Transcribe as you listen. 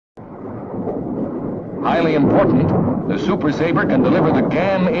Highly important, the Super Sabre can deliver the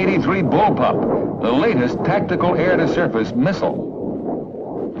AGM-83 Bullpup, the latest tactical air-to-surface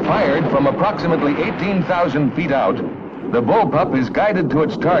missile. Fired from approximately 18,000 feet out, the Bullpup is guided to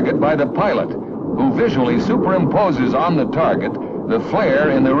its target by the pilot, who visually superimposes on the target the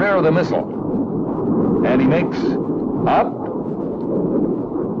flare in the rear of the missile. And he makes up,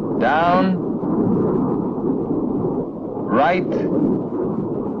 down, right,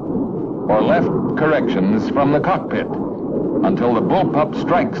 or left corrections from the cockpit until the Bullpup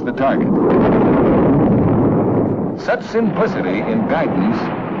strikes the target. Such simplicity in guidance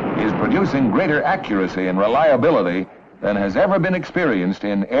is producing greater accuracy and reliability than has ever been experienced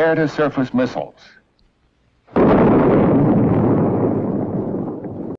in air-to-surface missiles.